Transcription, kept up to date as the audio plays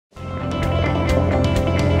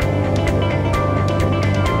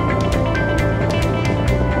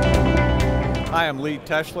I'm Lee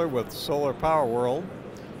Teschler with SolarWorld.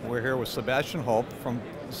 We're here with Sebastian Hopfe from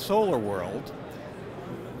SolarWorld.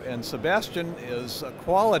 And Sebastian is a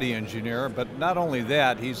quality engineer, but not only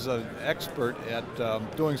that, he's an expert at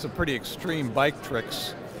doing some pretty extreme bike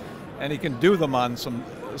tricks, and he can do them on some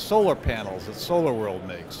solar panels that SolarWorld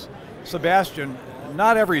makes. Sebastian,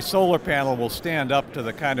 not every solar panel will stand up to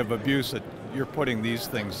the kind of abuse that you're putting these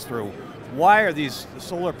things through. Why are these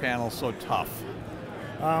solar panels so tough?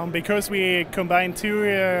 Because we combine two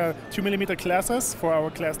 2mm classes for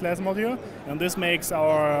our glass module, and this makes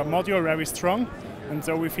our module very strong, and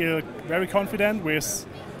so we feel very confident with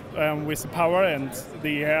the power and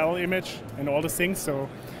the AL image and all the things. So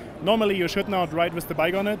normally you should not ride with the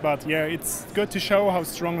bike on it, but yeah, it's good to show how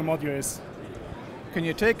strong a module is. Can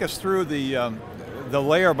you take us through the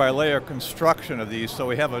layer by layer construction of these so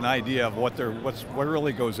we have an idea of what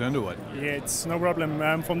really goes into it? Yeah, it's no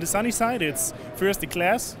problem. From the sunny side, it's first the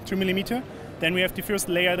glass, 2mm, then we have the first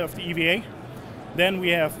layer of the EVA, then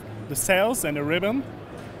we have the cells and the ribbon,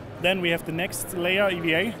 then we have the next layer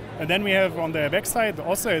EVA, and then we have on the back side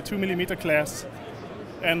also a 2mm glass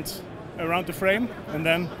and around the frame, and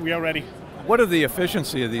then we are ready. What are the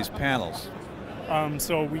efficiency of these panels?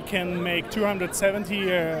 So we can make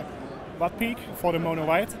 270 watt peak for the mono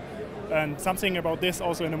white, and something about this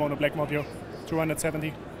also in the mono black module,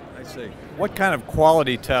 270. I see. What kind of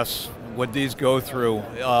quality tests would these go through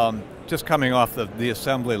just coming off the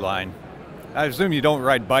assembly line? I assume you don't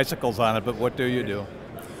ride bicycles on it, but what do you do?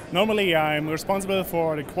 Normally I'm responsible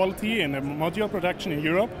for the quality in the module production in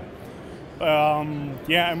Europe.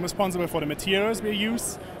 I'm responsible for the materials we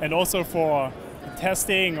use and also for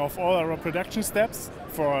testing of all our production steps,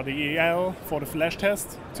 for the EL, for the flash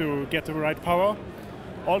test to get the right power.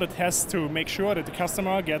 All the tests to make sure that the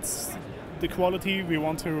customer gets the quality we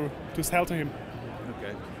want to sell to him.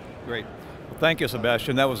 Okay, great. Well, thank you,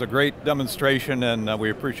 Sebastian. That was a great demonstration, and we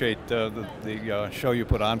appreciate the show you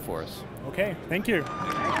put on for us. Okay, thank you.